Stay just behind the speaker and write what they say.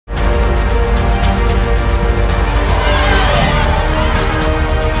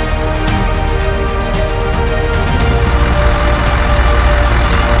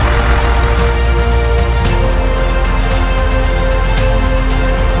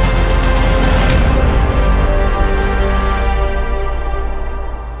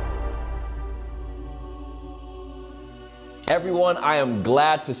everyone. I am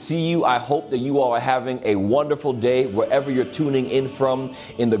glad to see you. I hope that you all are having a wonderful day wherever you're tuning in from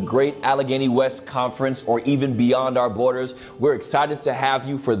in the great Allegheny West Conference or even beyond our borders. We're excited to have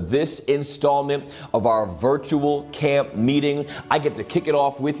you for this installment of our virtual camp meeting. I get to kick it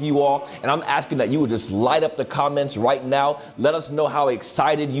off with you all, and I'm asking that you would just light up the comments right now. Let us know how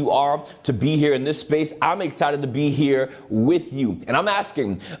excited you are to be here in this space. I'm excited to be here with you, and I'm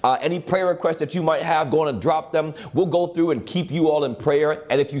asking any prayer requests that you might have, going to drop them. We'll go through and keep you all in prayer.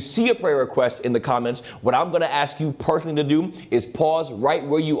 And if you see a prayer request in the comments, what I'm going to ask you personally to do is pause right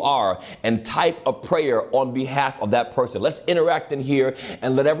where you are and type a prayer on behalf of that person. Let's interact in here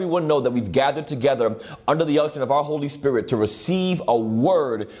and let everyone know that we've gathered together under the unction of our Holy Spirit to receive a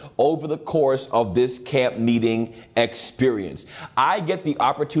word over the course of this camp meeting experience. I get the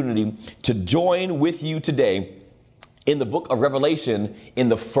opportunity to join with you today in the book of Revelation in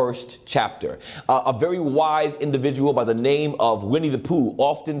the first chapter. A very wise individual by the name of Winnie the Pooh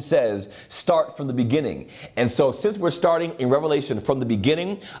often says, start from the beginning. And so since we're starting in Revelation from the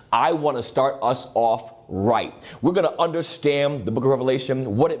beginning, I want to start us off right. We're going to understand the book of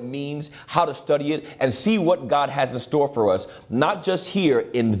Revelation, what it means, how to study it, and see what God has in store for us, not just here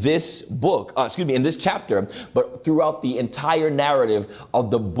in this book, in this chapter, but throughout the entire narrative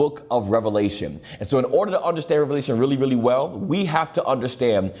of the book of Revelation. And so in order to understand Revelation really well, we have to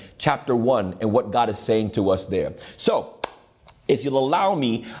understand chapter 1 and what God is saying to us there. So if you'll allow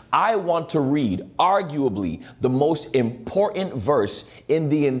me, I want to read arguably the most important verse in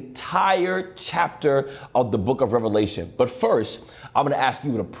the entire chapter of the book of Revelation. But first, I'm going to ask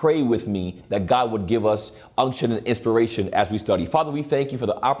you to pray with me that God would give us unction and inspiration as we study. Father, we thank you for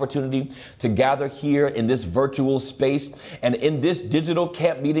the opportunity to gather here in this virtual space. And in this digital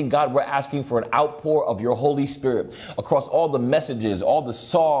camp meeting, God, we're asking for an outpour of your Holy Spirit across all the messages, all the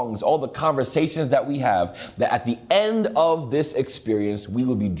songs, all the conversations that we have, that at the end of this experience, we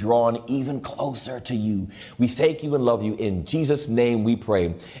will be drawn even closer to you. We thank you and love you. In Jesus' name we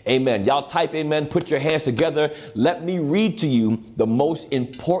pray. Amen. Y'all type amen. Put your hands together. Let me read to you the most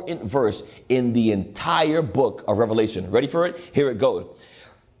important verse in the entire book of Revelation. Ready for it? Here it goes.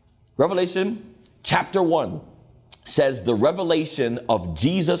 Revelation chapter 1 says, the revelation of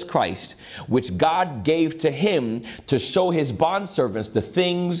Jesus Christ, which God gave to him to show his bondservants the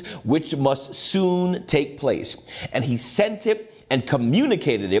things which must soon take place. And he sent it and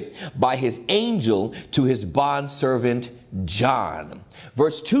communicated it by his angel to his bondservant John.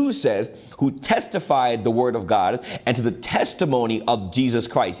 Verse 2 says, who testified the word of God and to the testimony of Jesus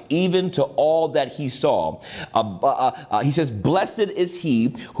Christ, even to all that he saw. He says, blessed is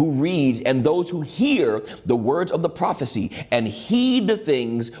he who reads and those who hear the words of the prophecy and heed the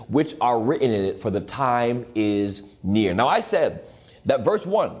things which are written in it, for the time is near. Now I said that verse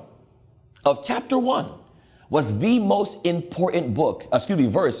 1 of chapter 1 was the most important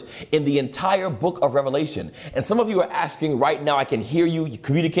verse in the entire book of Revelation. And some of you are asking right now, I can hear you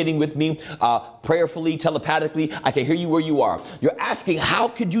communicating with me prayerfully, telepathically. I can hear you where you are. You're asking, how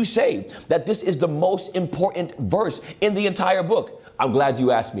could you say that this is the most important verse in the entire book? I'm glad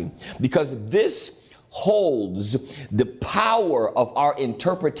you asked me, because this holds the power of our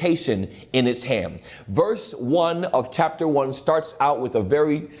interpretation in its hand. Verse 1 of chapter 1 starts out with a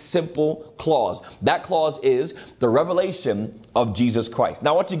very simple clause. That clause is the revelation of Jesus Christ.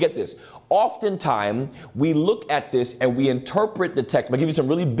 Now I want you to get this. Oftentimes, we look at this and we interpret the text. I'm going to give you some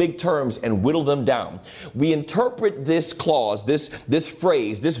really big terms and whittle them down. We interpret this clause, this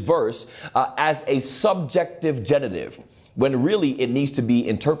phrase, this verse as a subjective genitive, when really it needs to be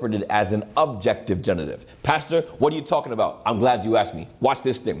interpreted as an objective genitive. Pastor, what are you talking about? I'm glad you asked me. Watch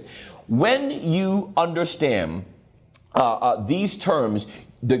this thing. When you understand these terms,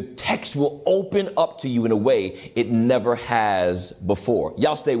 the text will open up to you in a way it never has before.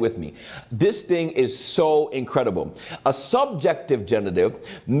 Y'all stay with me. This thing is so incredible. A subjective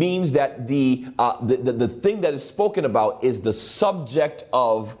genitive means that the thing that is spoken about is the subject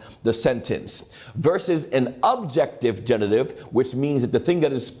of the sentence, versus an objective genitive, which means that the thing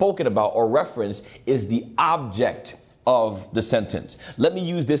that is spoken about or referenced is the object of the sentence. Let me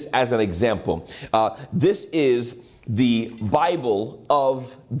use this as an example. This is the Bible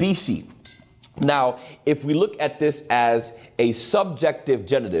of BC. Now, if we look at this as a subjective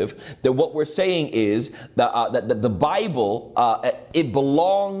genitive, then what we're saying is that the Bible, it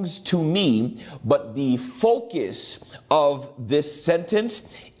belongs to me, but the focus of this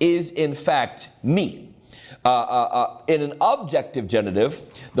sentence is in fact me. In an objective genitive,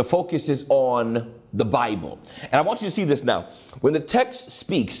 the focus is on the Bible. And I want you to see this now. When the text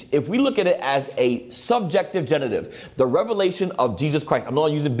speaks, if we look at it as a subjective genitive, the revelation of Jesus Christ, I'm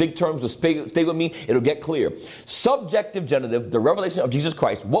not using big terms, so stay with me, it'll get clear. Subjective genitive, the revelation of Jesus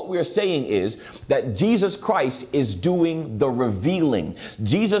Christ, what we're saying is that Jesus Christ is doing the revealing.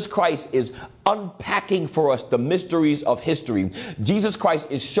 Jesus Christ is unpacking for us the mysteries of history. Jesus Christ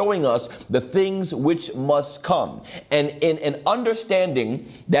is showing us the things which must come. And in an understanding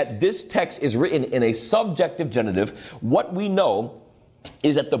that this text is written in a subjective genitive, what we know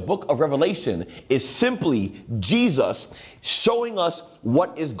is that the book of Revelation is simply Jesus showing us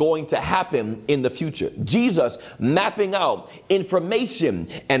what is going to happen in the future. Jesus mapping out information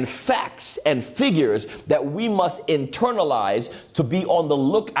and facts and figures that we must internalize to be on the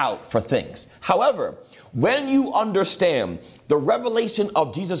lookout for things. However, when you understand the revelation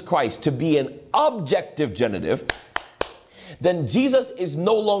of Jesus Christ to be an objective genitive, then Jesus is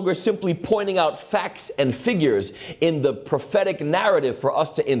no longer simply pointing out facts and figures in the prophetic narrative for us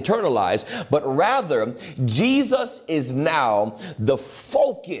to internalize, but rather Jesus is now the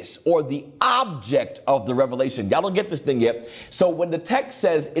focus or the object of the revelation. Y'all don't get this thing yet. So when the text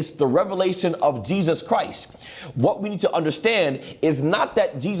says it's the revelation of Jesus Christ, what we need to understand is not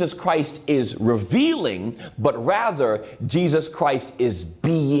that Jesus Christ is revealing, but rather Jesus Christ is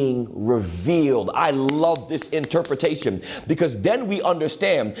being revealed. I love this interpretation, because then we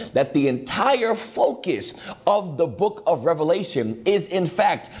understand that the entire focus of the book of Revelation is in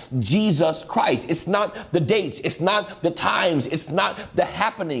fact Jesus Christ. It's not the dates, it's not the times, it's not the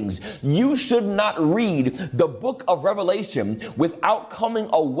happenings. You should not read the book of Revelation without coming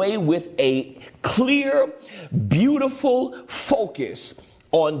away with a clear, beautiful focus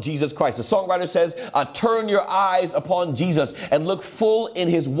on Jesus Christ. The songwriter says, turn your eyes upon Jesus and look full in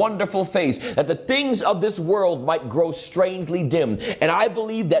his wonderful face, that the things of this world might grow strangely dim. And I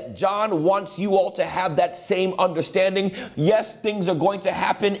believe that John wants you all to have that same understanding. Yes, things are going to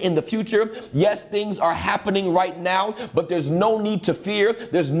happen in the future. Yes, things are happening right now, but there's no need to fear.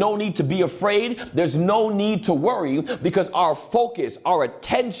 There's no need to be afraid. There's no need to worry, because our focus, our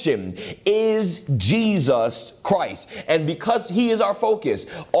attention is Jesus Christ. And because he is our focus,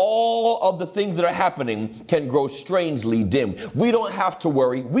 all of the things that are happening can grow strangely dim. We don't have to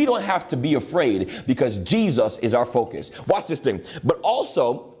worry. We don't have to be afraid, because Jesus is our focus. Watch this thing. But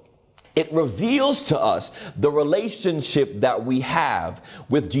also, it reveals to us the relationship that we have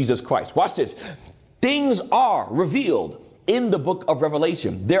with Jesus Christ. Watch this. Things are revealed in the book of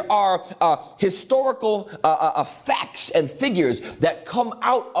Revelation. There are historical facts and figures that come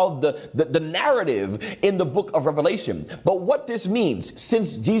out of the narrative in the book of Revelation. But what this means,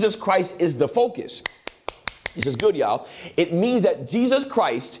 since Jesus Christ is the focus, this is good, y'all. It means that Jesus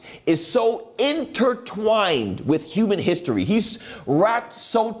Christ is so intertwined with human history. He's wrapped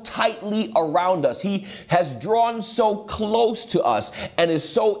so tightly around us. He has drawn so close to us and is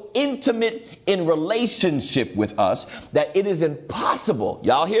so intimate in relationship with us that it is impossible,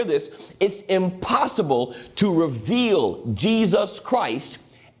 y'all hear this, it's impossible to reveal Jesus Christ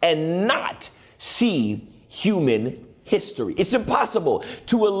and not see human history. It's impossible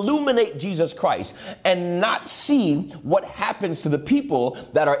to illuminate Jesus Christ and not see what happens to the people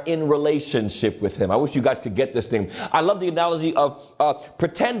that are in relationship with him. I wish you guys could get this thing. I love the analogy of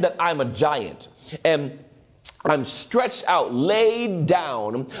pretend that I'm a giant and I'm stretched out, laid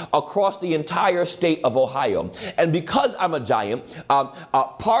down across the entire state of Ohio. And because I'm a giant,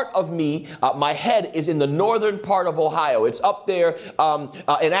 part of me, my head is in the northern part of Ohio. It's up there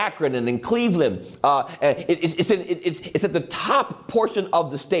in Akron and in Cleveland. It's at the top portion of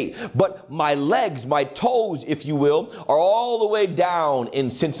the state. But my legs, my toes, if you will, are all the way down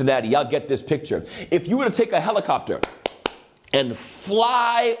in Cincinnati. Y'all get this picture. If you were to take a helicopter and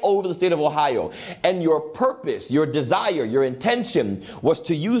fly over the state of Ohio, and your purpose, your desire, your intention was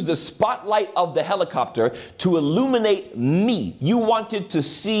to use the spotlight of the helicopter to illuminate me. You wanted to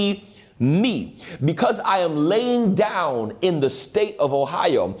see me. Because I am laying down in the state of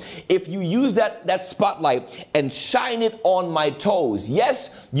Ohio, if you use that spotlight and shine it on my toes,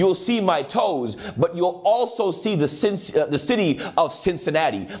 yes, you'll see my toes, but you'll also see the city of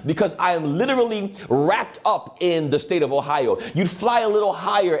Cincinnati, because I am literally wrapped up in the state of Ohio. You'd fly a little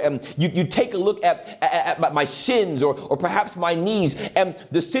higher and you'd take a look at my shins or perhaps my knees, and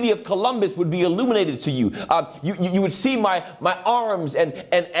the city of Columbus would be illuminated to you. You would see my arms, and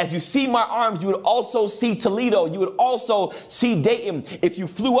as you see my arms, you would also see Toledo. You would also see Dayton. If you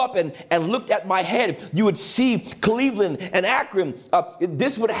flew up and looked at my head, you would see Cleveland and Akron.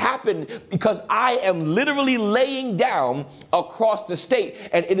 This would happen because I am literally laying down across the state,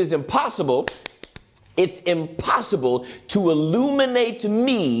 and it is impossible It's impossible to illuminate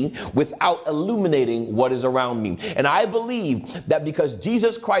me without illuminating what is around me. And I believe that because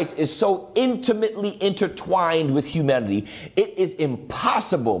Jesus Christ is so intimately intertwined with humanity, it is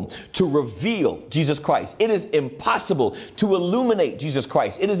impossible to reveal Jesus Christ. It is impossible to illuminate Jesus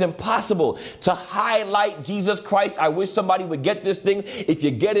Christ. It is impossible to highlight Jesus Christ. I wish somebody would get this thing. If you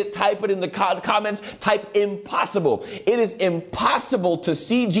get it, type it in the comments. Type impossible. It is impossible to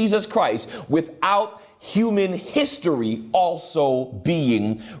see Jesus Christ without human history also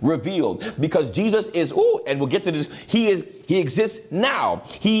being revealed, because Jesus is, and we'll get to this, he exists now.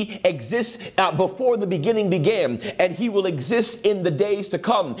 He exists before the beginning began, and he will exist in the days to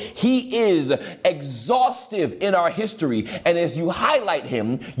come. He is exhaustive in our history, and as you highlight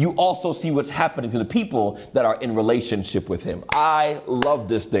him, you also see what's happening to the people that are in relationship with him. I love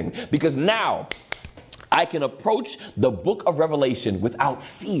this thing, because now I can approach the book of Revelation without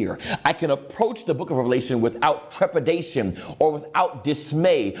fear. I can approach the book of Revelation without trepidation or without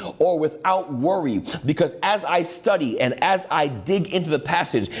dismay or without worry, because as I study and as I dig into the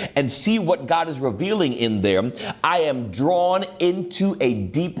passage and see what God is revealing in there, I am drawn into a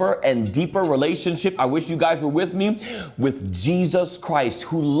deeper and deeper relationship. I wish you guys were with me, with Jesus Christ,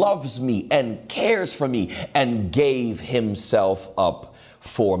 who loves me and cares for me and gave himself up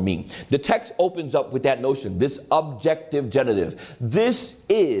for me. The text opens up with that notion, this objective genitive. This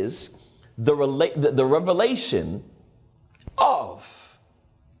is the revelation of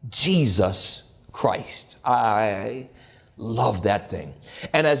Jesus Christ. I love that thing.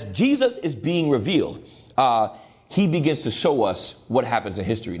 And as Jesus is being revealed, he begins to show us what happens in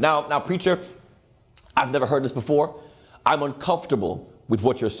history. Now, preacher, I've never heard this before. I'm uncomfortable with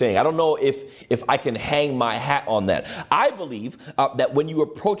what you're saying. I don't know if I can hang my hat on that. I believe that when you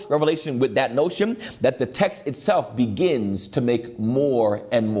approach Revelation with that notion, that the text itself begins to make more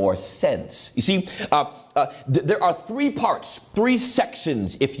and more sense. You see, there are three parts, three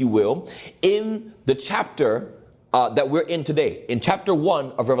sections, if you will, in the chapter that we're in today, in chapter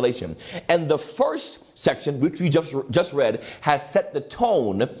 1 of Revelation. And the first section, which we just read, has set the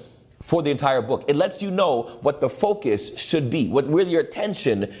tone for the entire book. It lets you know what the focus should be, where your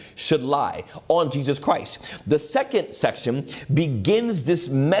attention should lie, on Jesus Christ. The second section begins this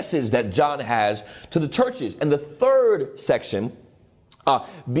message that John has to the churches. And the third section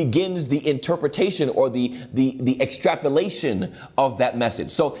begins the interpretation or the extrapolation of that message.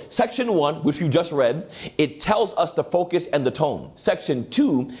 So section 1, which we've just read, it tells us the focus and the tone. Section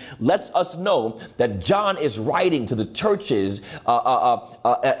 2 lets us know that John is writing to the churches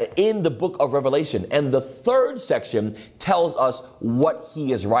in the book of Revelation. And the third section tells us what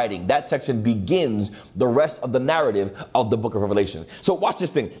he is writing. That section begins the rest of the narrative of the book of Revelation. So watch this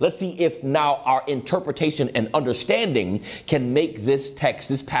thing. Let's see if now our interpretation and understanding can make this text,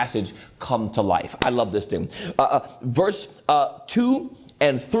 this passage, come to life. I love this thing. Verse 2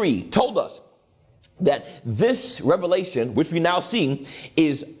 and 3 told us that this revelation, which we now see,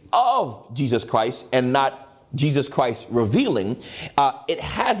 is of Jesus Christ and not Jesus Christ revealing. It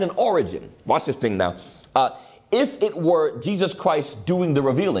has an origin. Watch this thing now. If it were Jesus Christ doing the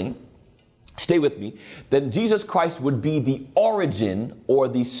revealing, stay with me, then Jesus Christ would be the origin or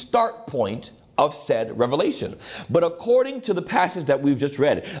the start point of said revelation. But according to the passage that we've just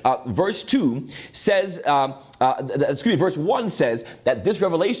read, verse 2 says, verse 1 says that this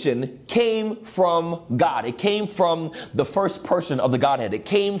revelation came from God. It came from the first person of the Godhead. It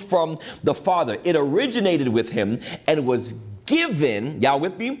came from the Father. It originated with him and was given, y'all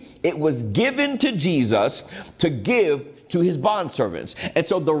with me? It was given to Jesus to give to his bondservants. And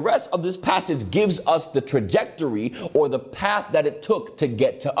so the rest of this passage gives us the trajectory or the path that it took to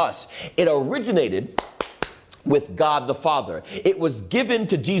get to us. It originated with God the Father. It was given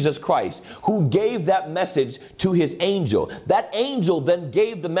to Jesus Christ, who gave that message to his angel. That angel then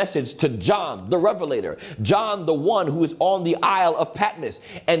gave the message to John, the revelator, John, the one who is on the Isle of Patmos.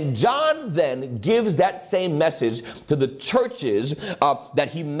 And John then gives that same message to the churches that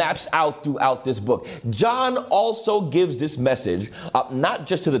he maps out throughout this book. John also gives this message not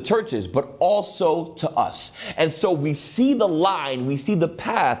just to the churches, but also to us. And so we see the line, we see the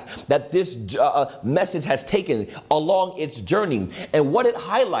path that this message has taken along its journey. And what it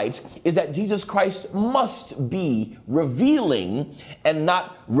highlights is that Jesus Christ must be revealing and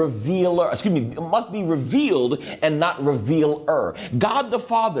not revealer, must be revealed and not revealer. God the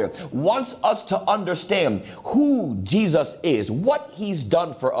Father wants us to understand who Jesus is, what he's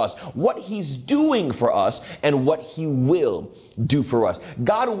done for us, what he's doing for us, and what he will do for us.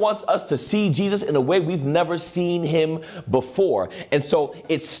 God wants us to see Jesus in a way we've never seen him before. And so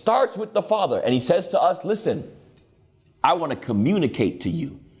it starts with the Father, and he says to us, listen, I want to communicate to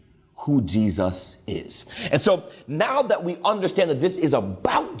you who Jesus is. And so now that we understand that this is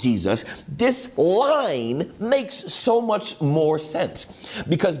about Jesus, this line makes so much more sense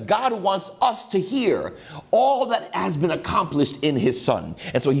because God wants us to hear all that has been accomplished in his son.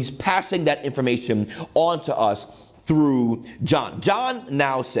 And so he's passing that information on to us through John. John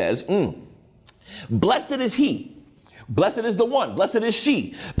now says, blessed is he, blessed is the one, blessed is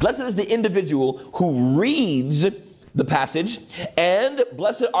she, blessed is the individual who reads the passage, and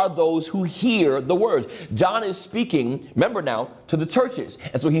blessed are those who hear the word. John is speaking, remember now, to the churches.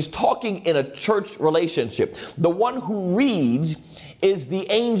 And so he's talking in a church relationship. The one who reads is the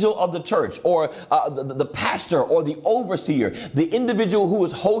angel of the church, or the pastor, or the overseer, the individual who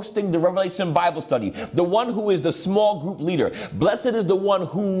is hosting the Revelation Bible study, the one who is the small group leader. Blessed is the one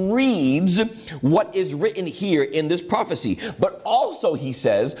who reads what is written here in this prophecy. But also, he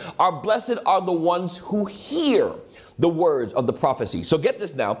says, blessed are the ones who hear the words of the prophecy. So get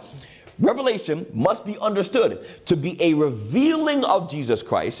this now. Revelation must be understood to be a revealing of Jesus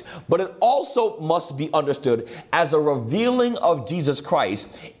Christ, but it also must be understood as a revealing of Jesus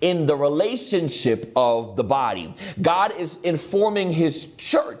Christ in the relationship of the body. God is informing his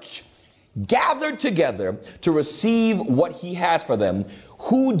church gathered together to receive what he has for them,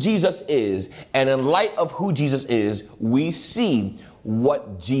 who Jesus is, and in light of who Jesus is, we see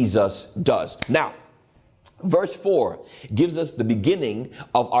what Jesus does. Now, verse 4 gives us the beginning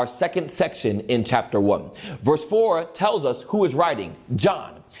of our second section in chapter 1. Verse 4 tells us who is writing,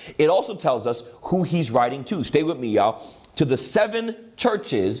 John. It also tells us who he's writing to. Stay with me, y'all. To the 7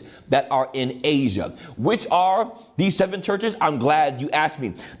 churches that are in Asia. Which are these 7 churches? I'm glad you asked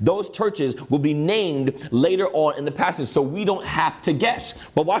me. Those churches will be named later on in the passage, so we don't have to guess.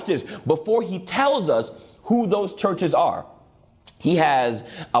 But watch this. Before he tells us who those churches are, he has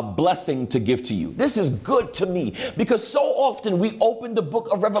a blessing to give to you. This is good to me because so often we open the book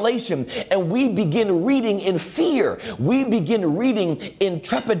of Revelation and we begin reading in fear. We begin reading in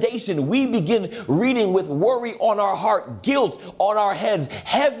trepidation. We begin reading with worry on our heart, guilt on our heads,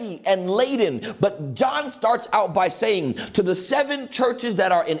 heavy and laden. But John starts out by saying to the 7 churches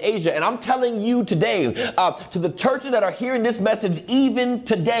that are in Asia, and I'm telling you today, to the churches that are hearing this message, even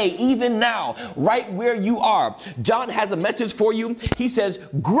today, even now, right where you are, John has a message for you. He says,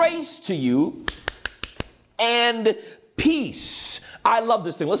 grace to you and peace. I love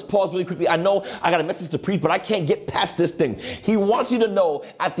this thing. Let's pause really quickly. I know I got a message to preach, but I can't get past this thing. He wants you to know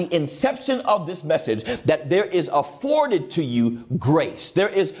at the inception of this message that there is afforded to you grace. There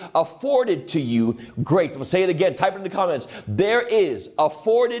is afforded to you grace. I'm going to say it again. Type it in the comments. There is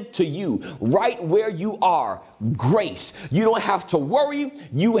afforded to you right where you are grace. You don't have to worry.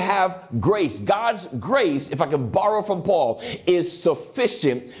 You have grace. God's grace, if I can borrow from Paul, is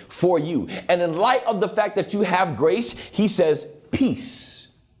sufficient for you. And in light of the fact that you have grace, he says, peace.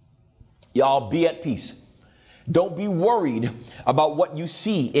 Y'all be at peace. Don't be worried about what you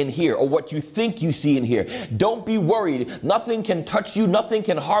see in here or what you think you see in here. Don't be worried. Nothing can touch you. Nothing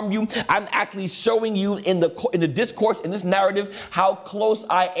can harm you. I'm actually showing you in the discourse, in this narrative, how close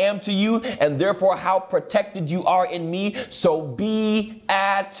I am to you and therefore how protected you are in me. So be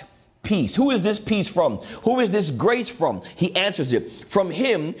at peace. Who is this peace from? Who is this grace from? He answers it. From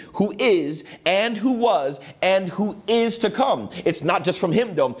him who is and who was and who is to come. It's not just from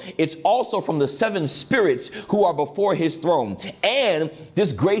him though. It's also from the 7 spirits who are before his throne. And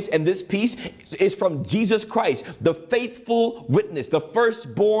this grace and this peace is from Jesus Christ, the faithful witness, the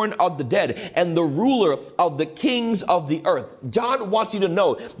firstborn of the dead, and the ruler of the kings of the earth. John wants you to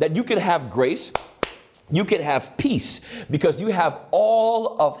know that you can have grace, you can have peace because you have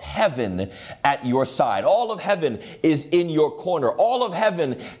all of heaven at your side. All of heaven is in your corner. All of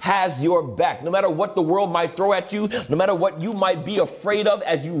heaven has your back. No matter what the world might throw at you, no matter what you might be afraid of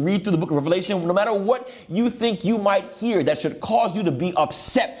as you read through the book of Revelation, no matter what you think you might hear that should cause you to be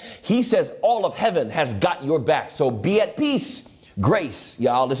upset, he says all of heaven has got your back. So be at peace. Grace,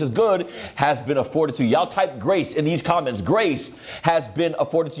 y'all, this is good, has been afforded to you. Y'all type grace in these comments. Grace has been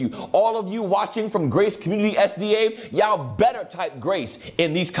afforded to you. All of you watching from Grace Community SDA, y'all better type grace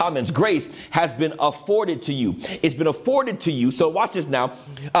in these comments. Grace has been afforded to you. It's been afforded to you. So watch this now.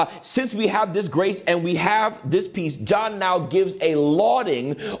 Since we have this grace and we have this peace, John now gives a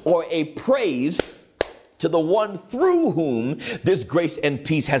lauding or a praise to the one through whom this grace and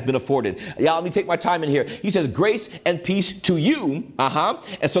peace has been afforded. Y'all, let me take my time in here. He says, grace and peace to you.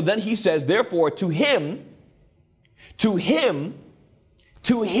 And so then he says, therefore, to him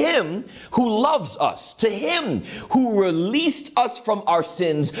To him who loves us, to him who released us from our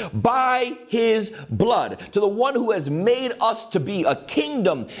sins by his blood, to the one who has made us to be a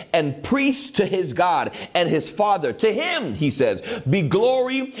kingdom and priests to his God and his Father. To him, he says, be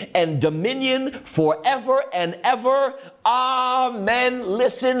glory and dominion forever and ever. Amen.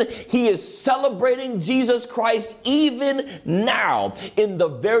 Listen, he is celebrating Jesus Christ even now in the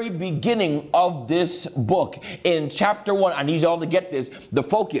very beginning of this book. In chapter 1, I need y'all to get this, the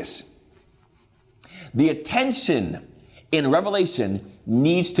focus, the attention in Revelation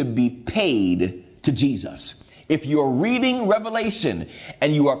needs to be paid to Jesus. If you're reading Revelation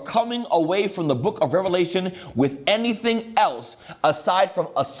and you are coming away from the book of Revelation with anything else aside from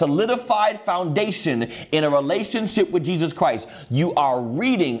a solidified foundation in a relationship with Jesus Christ, you are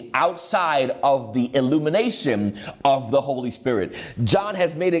reading outside of the illumination of the Holy Spirit. John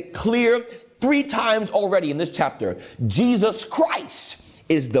has made it clear 3 times already in this chapter. Jesus Christ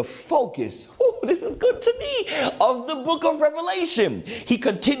is the focus. Ooh, this is good to me, of the book of Revelation. He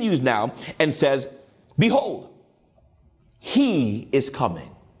continues now and says, behold, he is coming.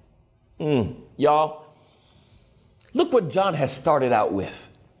 Y'all, look what John has started out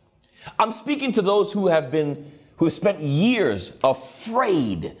with. I'm speaking to those who have spent years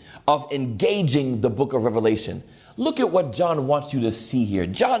afraid of engaging the book of Revelation. Look at what John wants you to see here.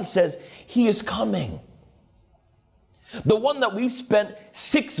 John says he is coming. The one that we spent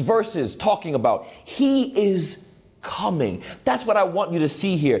 6 verses talking about, he is coming. That's what I want you to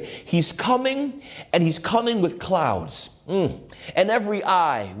see here. He's coming, and he's coming with clouds. And every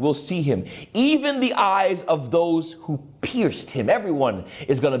eye will see him, even the eyes of those who pierced him. Everyone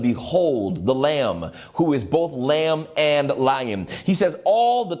is going to behold the Lamb, who is both Lamb and Lion. He says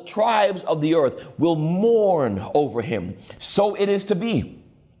all the tribes of the earth will mourn over him. So it is to be.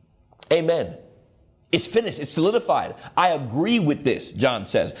 Amen. It's finished. It's solidified. I agree with this, John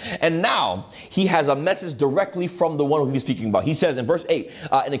says. And now he has a message directly from the one who he's speaking about. He says in verse 8,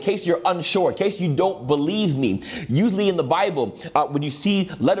 in case you're unsure, in case you don't believe me, usually in the Bible, when you see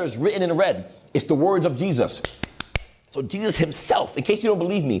letters written in red, it's the words of Jesus. So Jesus himself, in case you don't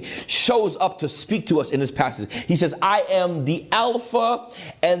believe me, shows up to speak to us in this passage. He says, I am the Alpha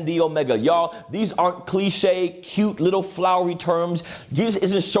and the Omega. Y'all, these aren't cliche, cute, little flowery terms. Jesus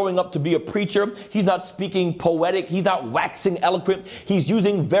isn't showing up to be a preacher. He's not speaking poetic. He's not waxing eloquent. He's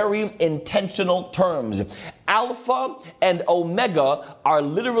using very intentional terms. Alpha and Omega are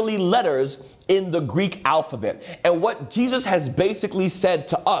literally letters in the Greek alphabet. And what Jesus has basically said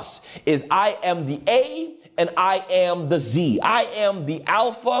to us is, I am the A and I am the Z. I am the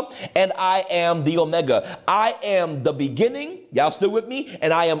Alpha and I am the Omega. I am the beginning. Y'all still with me?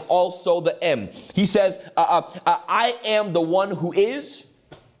 And I am also the end. He says, I am the one who is,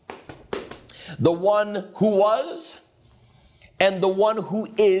 the one who was, and the one who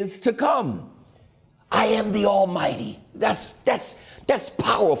is to come. I am the Almighty. That's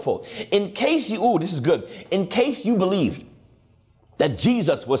powerful. In case you, this is good. In case you believed that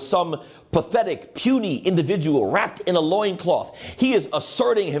Jesus was some pathetic, puny individual wrapped in a loincloth, he is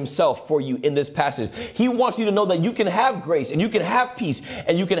asserting himself for you in this passage. He wants you to know that you can have grace and you can have peace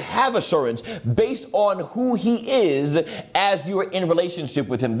and you can have assurance based on who he is as you are in relationship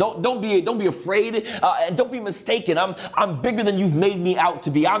with him. Don't be afraid and don't be mistaken. I'm bigger than you've made me out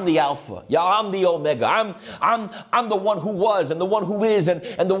to be. I'm the Alpha. Y'all, I'm the Omega. I'm the one who was and the one who is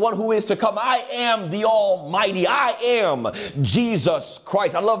and the one who is to come. I am the Almighty. I am Jesus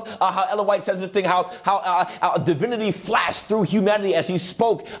Christ. I love how Ellen White says this thing, how divinity flashed through humanity as he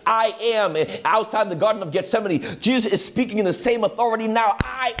spoke. I am outside the Garden of Gethsemane. Jesus is speaking in the same authority now.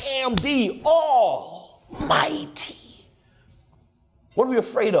 I am the Almighty. What are we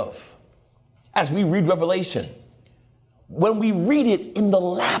afraid of as we read Revelation? When we read it in the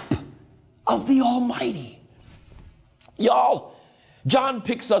lap of the Almighty. Y'all, John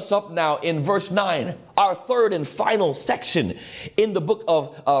picks us up now in verse 9, our third and final section in the book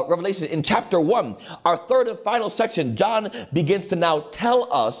of Revelation. In chapter 1, our third and final section, John begins to now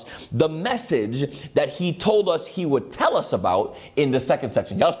tell us the message that he told us he would tell us about in the second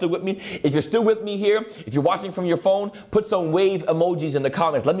section. Y'all still with me? If you're still with me here, if you're watching from your phone, put some wave emojis in the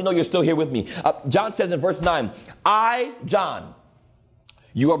comments. Let me know you're still here with me. John says in verse 9, I, John,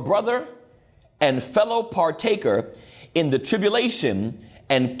 your brother and fellow partaker in the tribulation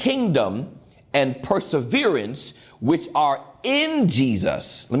and kingdom and perseverance which are in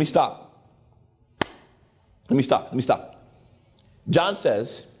Jesus. Let me stop. John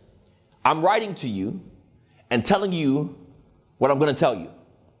says, I'm writing to you and telling you what I'm going to tell you.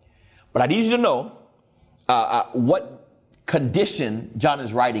 But I need you to know what condition John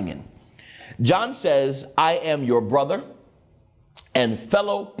is writing in. John says, I am your brother and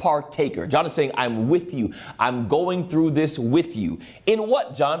fellow partaker. John is saying, I'm with you. I'm going through this with you. In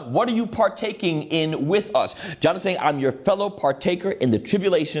what, John? What are you partaking in with us? John is saying, I'm your fellow partaker in the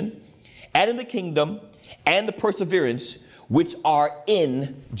tribulation and in the kingdom and the perseverance which are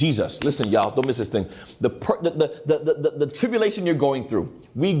in Jesus. Listen, y'all, don't miss this thing. The tribulation you're going through,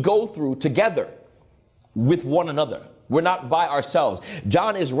 we go through together with one another. We're not by ourselves.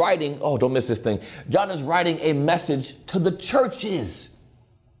 John is writing, oh, don't miss this thing. John is writing a message to the churches.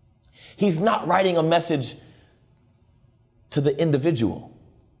 He's not writing a message to the individual.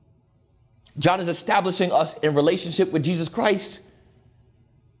 John is establishing us in relationship with Jesus Christ,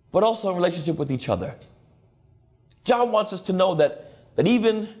 but also in relationship with each other. John wants us to know that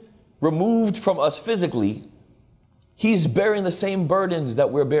even removed from us physically, he's bearing the same burdens that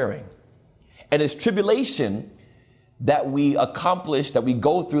we're bearing. And his tribulation that we accomplish, that we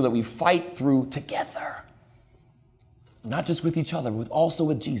go through, that we fight through together. Not just with each other, but also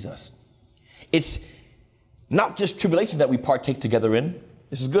with Jesus. It's not just tribulation that we partake together in.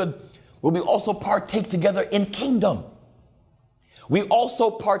 This is good. But we also partake together in kingdom. We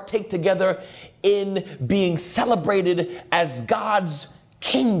also partake together in being celebrated as God's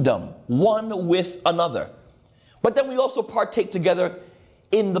kingdom, one with another. But then we also partake together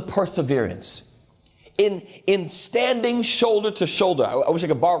in the perseverance. In standing shoulder to shoulder. I wish I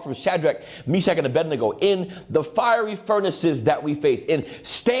could borrow from Shadrach, Meshach, and Abednego. In the fiery furnaces that we face. In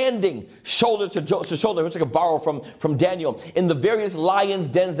standing shoulder to shoulder. I wish I could borrow from Daniel. In the various lions'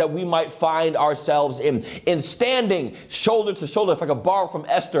 dens that we might find ourselves in. In standing shoulder to shoulder, if I could borrow from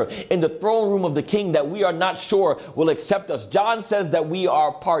Esther. In the throne room of the king that we are not sure will accept us. John says that we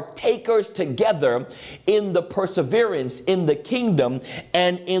are partakers together in the perseverance, in the kingdom,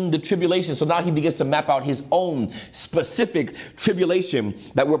 and in the tribulation. So now he begins to map out his own specific tribulation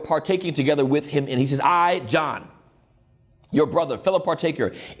that we're partaking together with him. And he says, I, John, your brother, fellow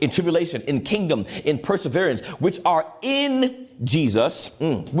partaker in tribulation, in kingdom, in perseverance, which are in Jesus,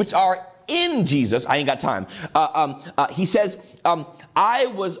 which are in Jesus. I ain't got time. He says, I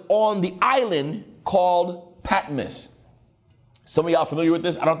was on the island called Patmos. Some of y'all familiar with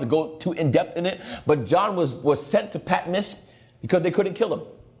this. I don't have to go too in depth in it, but John was sent to Patmos because they couldn't kill him.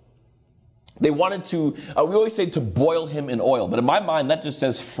 They wanted to, we always say to boil him in oil, but in my mind, that just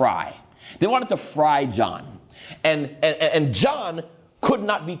says fry. They wanted to fry John. And John could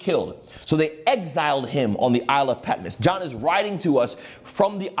not be killed. So they exiled him on the Isle of Patmos. John is writing to us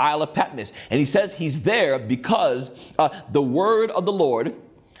from the Isle of Patmos. And he says he's there because the word of the Lord,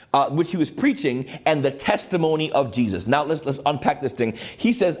 which he was preaching, and the testimony of Jesus. Now let's unpack this thing.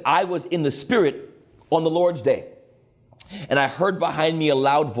 He says, I was in the Spirit on the Lord's day, and I heard behind me a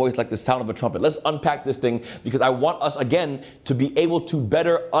loud voice like the sound of a trumpet. Let's unpack this thing because I want us, again, to be able to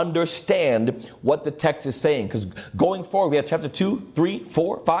better understand what the text is saying. Because going forward, we have chapter 2, 3,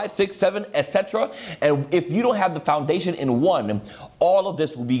 4, 5, 6, 7, etc. And if you don't have the foundation in one, all of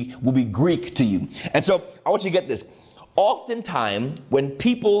this will be Greek to you. And so I want you to get this. Oftentimes, when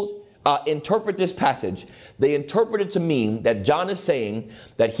people interpret this passage, they interpret it to mean that John is saying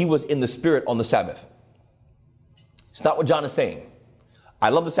that he was in the Spirit on the Sabbath. It's not what John is saying. I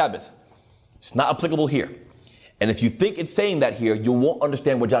love the Sabbath. It's not applicable here. And if you think it's saying that here, you won't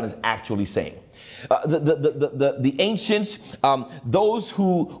understand what John is actually saying. The ancients, those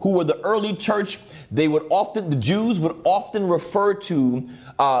who were the early church, the Jews would often refer to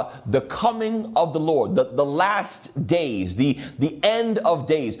the coming of the Lord, the last days, the end of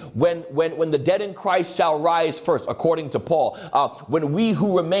days, when the dead in Christ shall rise first, according to Paul, when we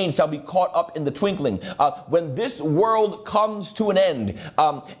who remain shall be caught up in the twinkling, when this world comes to an end,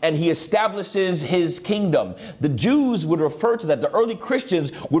 and he establishes his kingdom. The Jews would refer to that, the early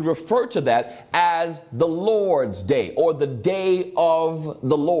Christians would refer to that as the Lord's day, or the day of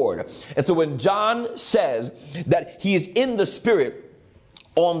the Lord. And so when John says that he is in the Spirit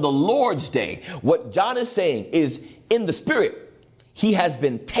on the Lord's day, what John is saying is, in the Spirit, he has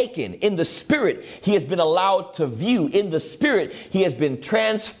been taken. In the Spirit, he has been allowed to view. In the Spirit, he has been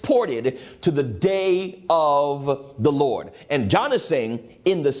transported to the day of the Lord. And John is saying,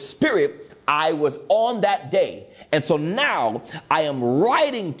 in the Spirit, I was on that day. And so now I am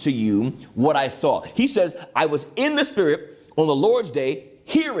writing to you what I saw. He says, I was in the Spirit on the Lord's day,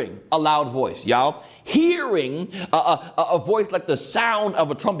 hearing a loud voice, y'all. Hearing a voice like the sound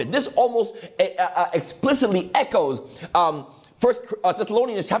of a trumpet. This almost explicitly echoes First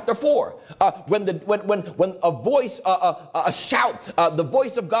Thessalonians chapter 4, when a voice, a shout, the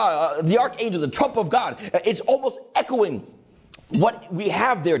voice of God, the archangel, the trump of God, it's almost echoing what we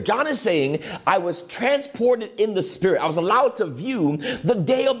have there, John is saying, I was transported in the Spirit. I was allowed to view the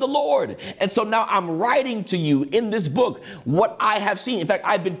day of the Lord. And so now I'm writing to you in this book what I have seen. In fact,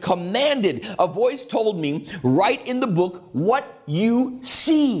 I've been commanded. A voice told me, write in the book what you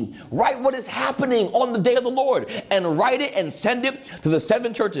see. Write what is happening on the day of the Lord, and write it and send it to the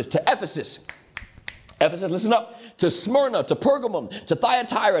 7 churches, to Ephesus. Ephesus, listen up. To Smyrna, to Pergamum, to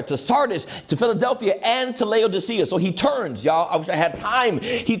Thyatira, to Sardis, to Philadelphia, and to Laodicea. So he turns, y'all. I wish I had time.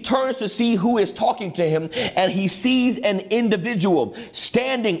 He turns to see who is talking to him, and he sees an individual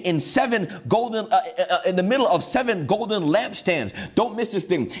standing in in the middle of 7 golden lampstands. Don't miss this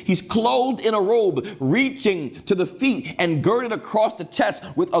thing. He's clothed in a robe, reaching to the feet and girded across the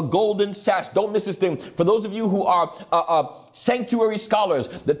chest with a golden sash. Don't miss this thing. For those of you who are sanctuary scholars,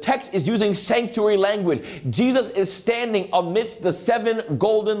 the text is using sanctuary language. Jesus is standing amidst the 7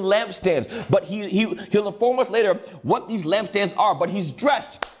 golden lampstands, but he'll inform us later what these lampstands are. But he's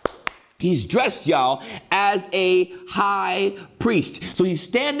dressed, y'all, as a high priest. So he's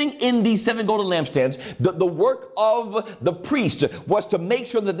standing in these 7 golden lampstands. The work of the priest was to make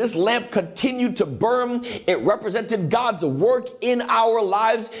sure that this lamp continued to burn. It represented God's work in our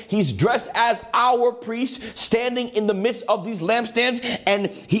lives. He's dressed as our priest, standing in the midst of these lampstands, and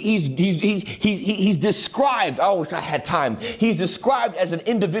he's described. I wish I had time. He's described as an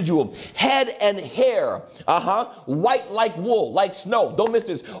individual, head and hair, white like wool, like snow. Don't miss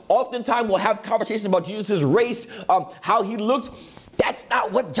this. Oftentimes we'll have conversations about Jesus' race, how he looked. That's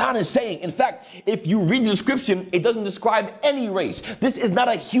not what John is saying. In fact, if you read the description, it doesn't describe any race. This is not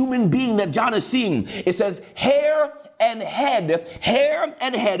a human being that John is seeing. It says hair and head,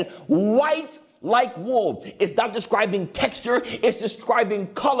 white like wool. It's not describing texture, it's describing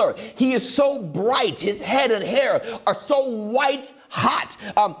color. He is so bright. His head and hair are so white hot.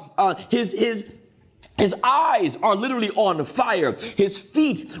 His eyes are literally on fire. His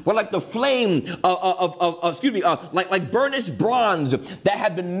feet were like the flame like burnished bronze that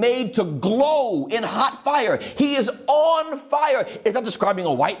had been made to glow in hot fire. He is on fire. It's not describing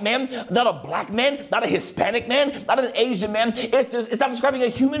a white man, not a black man, not a Hispanic man, not an Asian man. It's not describing a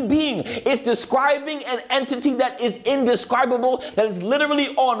human being. It's describing an entity that is indescribable, that is literally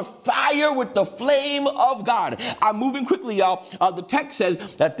on fire with the flame of God. I'm moving quickly, y'all. The text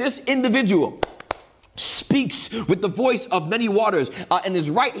says that this individual speaks with the voice of many waters. In his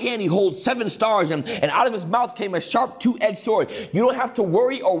right hand he holds 7 stars, and out of his mouth came a sharp 2-edged sword. You don't have to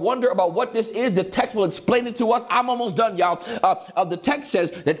worry or wonder about what this is. The text will explain it to us. I'm almost done, y'all. The text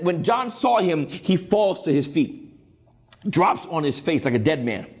says that when John saw him, he falls to his feet, drops on his face like a dead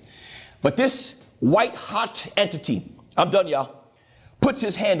man. But this white hot entity, I'm done, y'all, puts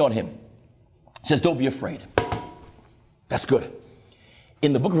his hand on him, says, don't be afraid. That's good.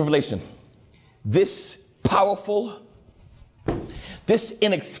 In the book of Revelation, this powerful, this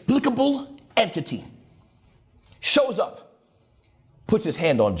inexplicable entity shows up, puts his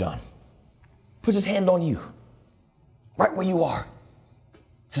hand on John, puts his hand on you, right where you are,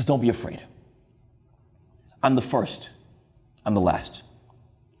 says, don't be afraid. I'm the first, I'm the last.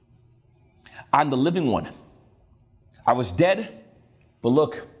 I'm the living one. I was dead, but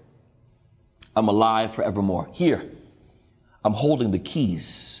look, I'm alive forevermore. Here, I'm holding the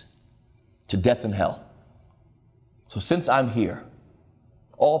keys to death and hell. So since I'm here,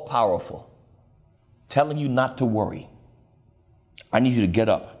 all powerful, telling you not to worry, I need you to get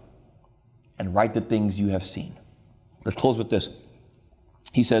up and write the things you have seen. Let's close with this.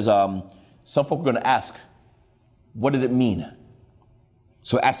 He says, some folk are going to ask, what did it mean?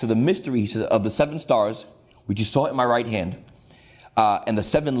 So as to the mystery, he says, of the 7 stars, which you saw in my right hand, and the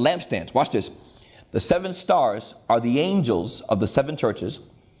 7 lampstands. Watch this. The 7 stars are the angels of the 7 churches,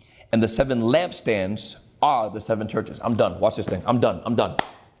 and the 7 lampstands are the 7 churches. I'm done. Watch this thing. I'm done.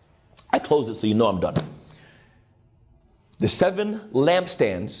 I closed it so you know I'm done. The 7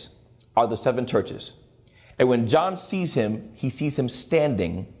 lampstands are the 7 churches. And when John sees him, he sees him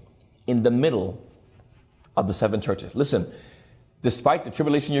standing in the middle of the 7 churches. Listen, despite the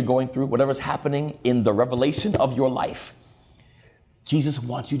tribulation you're going through, whatever's happening in the revelation of your life, Jesus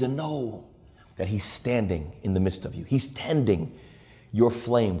wants you to know that he's standing in the midst of you. He's tending your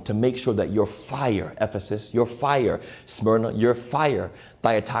flame to make sure that your fire, Ephesus, your fire, Smyrna, your fire,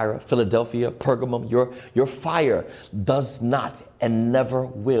 Thyatira, Philadelphia, Pergamum, your fire does not and never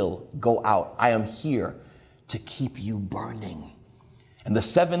will go out. I am here to keep you burning. And the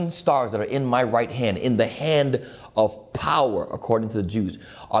 7 stars that are in my right hand, in the hand of power, according to the Jews,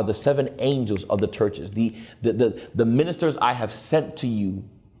 are the 7 angels of the churches, the ministers I have sent to you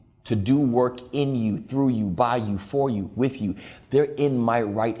to do work in you, through you, by you, for you, with you. They're in my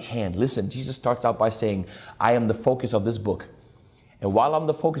right hand. Listen, Jesus starts out by saying, I am the focus of this book. And while I'm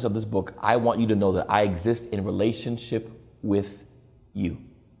the focus of this book, I want you to know that I exist in relationship with you.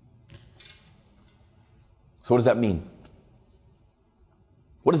 So what does that mean?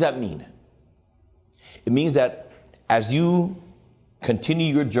 What does that mean? It means that as you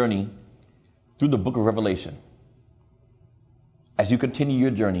continue your journey through the book of Revelation, as you continue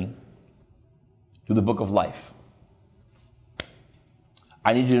your journey through the book of life,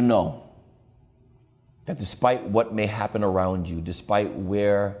 I need you to know that despite what may happen around you, despite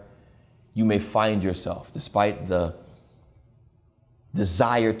where you may find yourself, despite the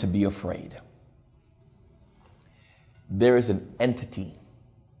desire to be afraid, there is an entity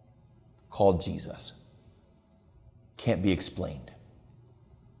called Jesus. Can't be explained.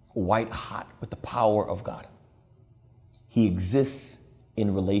 White hot with the power of God. He exists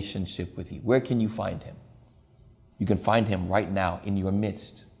in relationship with you. Where can you find him? You can find him right now in your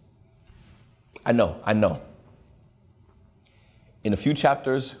midst. I know. In a few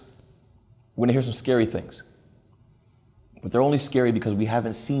chapters, we're gonna hear some scary things. But they're only scary because we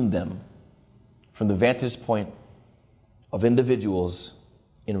haven't seen them from the vantage point of individuals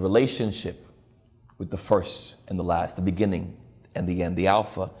in relationship with the first and the last, the beginning and the end, the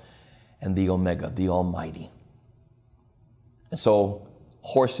Alpha and the Omega, the Almighty. And so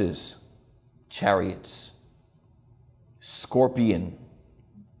horses, chariots, scorpion,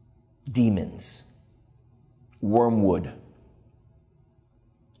 demons, wormwood,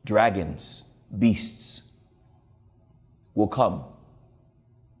 dragons, beasts will come.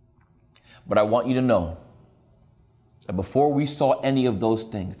 But I want you to know that before we saw any of those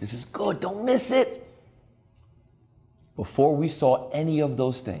things, this is good, don't miss it. Before we saw any of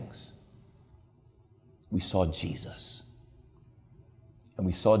those things, we saw Jesus. And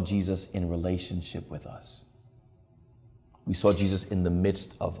we saw Jesus in relationship with us. We saw Jesus in the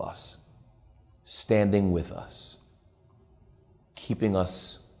midst of us, standing with us, keeping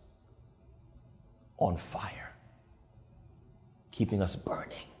us on fire, keeping us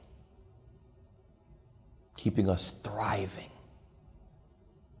burning, keeping us thriving,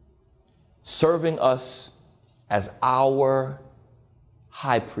 serving us as our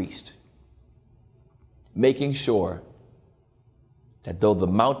high priest, making sure that though the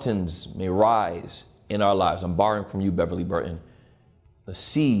mountains may rise in our lives, I'm borrowing from you, Beverly Burton, the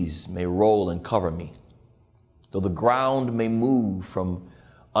seas may roll and cover me, though the ground may move from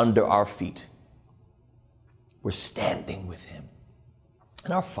under our feet, we're standing with him,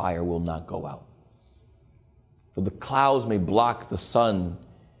 and our fire will not go out. Though the clouds may block the sun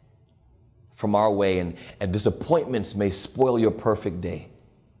from our way, and disappointments may spoil your perfect day,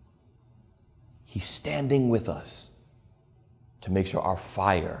 he's standing with us to make sure our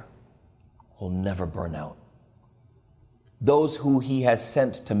fire will never burn out. Those who he has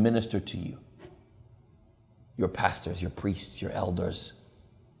sent to minister to you, your pastors, your priests, your elders,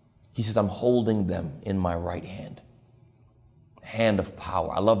 he says, I'm holding them in my right hand, hand of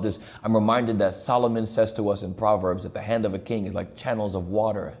power. I love this. I'm reminded that Solomon says to us in Proverbs that the hand of a king is like channels of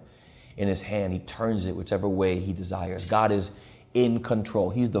water in his hand. He turns it whichever way he desires. God is in control.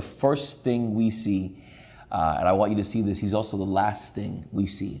 He's the first thing we see. And I want you to see this. He's also the last thing we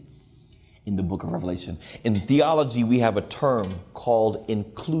see in the book of Revelation. In theology, we have a term called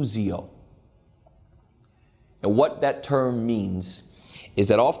inclusio. And what that term means is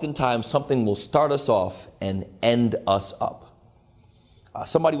that oftentimes something will start us off and end us up.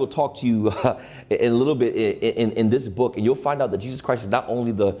 Somebody will talk to you in a little bit in this book, and you'll find out that Jesus Christ is not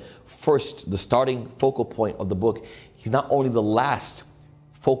only the starting focal point of the book. He's not only the last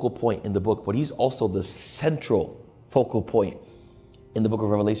focal point in the book, but he's also the central focal point in the book of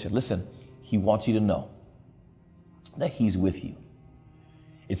Revelation. Listen, he wants you to know that he's with you.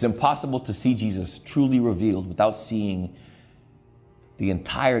 It's impossible to see Jesus truly revealed without seeing the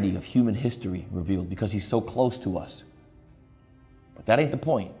entirety of human history revealed, because he's so close to us. But that ain't the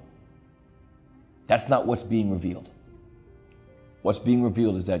point. That's not what's being revealed. What's being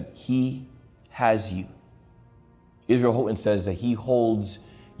revealed is that he has you. Israel Houghton says that he holds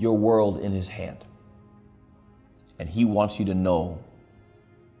your world in his hand. And he wants you to know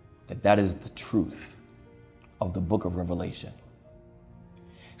that that is the truth of the book of Revelation.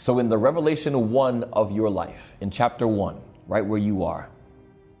 So in the Revelation 1 of your life, in chapter 1, right where you are,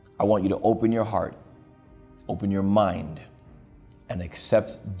 I want you to open your heart, open your mind, and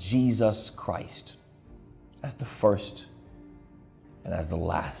accept Jesus Christ as the first and as the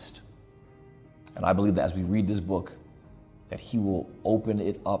last. And I believe that as we read this book, that he will open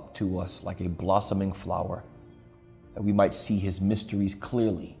it up to us like a blossoming flower, that we might see his mysteries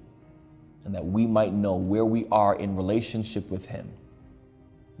clearly, and that we might know where we are in relationship with him,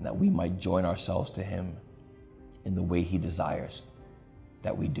 and that we might join ourselves to him in the way he desires.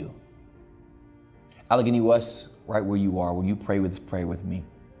 that we do. Allegheny West, right where you are, will you pray with me?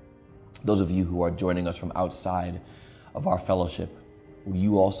 Those of you who are joining us from outside of our fellowship, will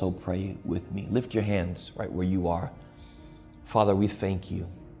you also pray with me? Lift your hands right where you are. Father, we thank you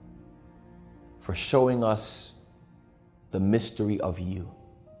for showing us the mystery of you.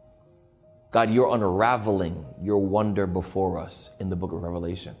 God, you're unraveling your wonder before us in the book of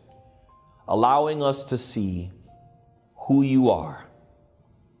Revelation, allowing us to see who you are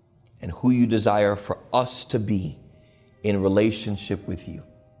and who you desire for us to be in relationship with you.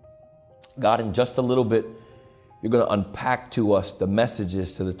 God, in just a little bit, you're going to unpack to us the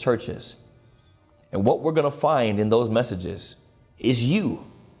messages to the churches. And what we're going to find in those messages is you,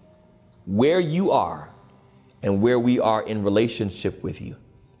 where you are and where we are in relationship with you.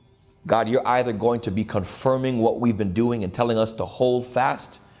 God, you're either going to be confirming what we've been doing and telling us to hold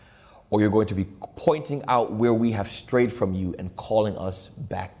fast, or you're going to be pointing out where we have strayed from you and calling us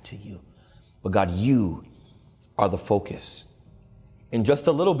back to you. But God, you are the focus. In just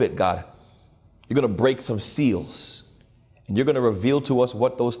a little bit, God, you're going to break some seals and you're going to reveal to us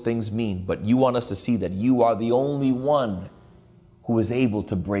what those things mean. But you want us to see that you are the only one who is able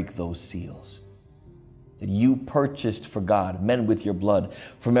to break those seals. That you purchased for God men with your blood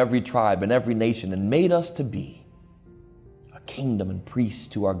from every tribe and every nation and made us to be a kingdom and priests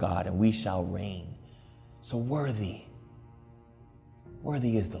to our God, and we shall reign. So worthy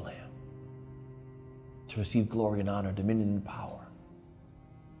is the Lamb to receive glory and honor, dominion and power.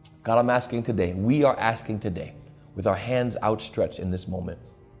 God, I'm asking today, we are asking today, with our hands outstretched in this moment,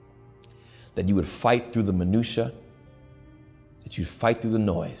 that you would fight through the minutia, that you'd fight through the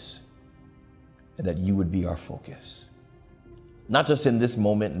noise, and that you would be our focus. Not just in this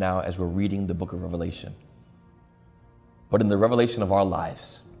moment now as we're reading the book of Revelation, but in the revelation of our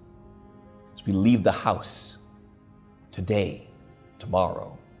lives. As we leave the house today,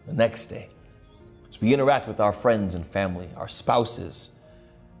 tomorrow, the next day, as we interact with our friends and family, our spouses,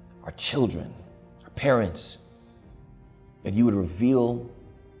 our children, our parents, that you would reveal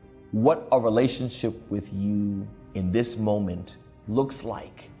what a relationship with you in this moment looks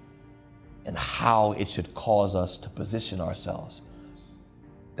like and how it should cause us to position ourselves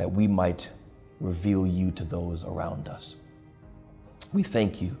that we might reveal you to those around us. We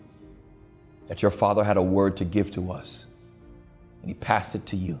thank you that your Father had a word to give to us and he passed it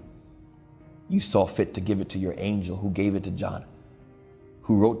to you. You saw fit to give it to your angel who gave it to John,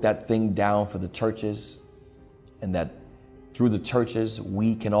 who wrote that thing down for the churches, and that through the churches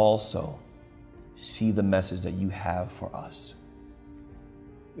we can also see the message that you have for us.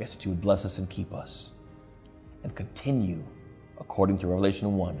 We ask that you would bless us and keep us and continue, according to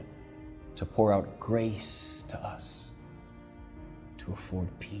Revelation 1, to pour out grace to us, to afford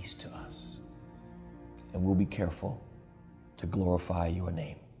peace to us. And we'll be careful to glorify your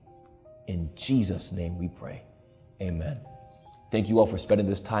name. In Jesus' name we pray. Amen. Thank you all for spending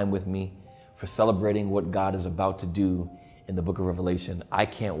this time with me, for celebrating what God is about to do in the book of Revelation. I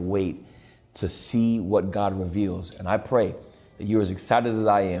can't wait to see what God reveals. And I pray that you're as excited as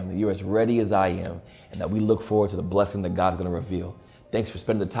I am, that you're as ready as I am, and that we look forward to the blessing that God's going to reveal. Thanks for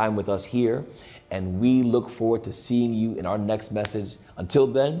spending the time with us here, and we look forward to seeing you in our next message. Until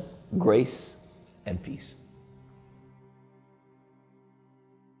then, grace and peace.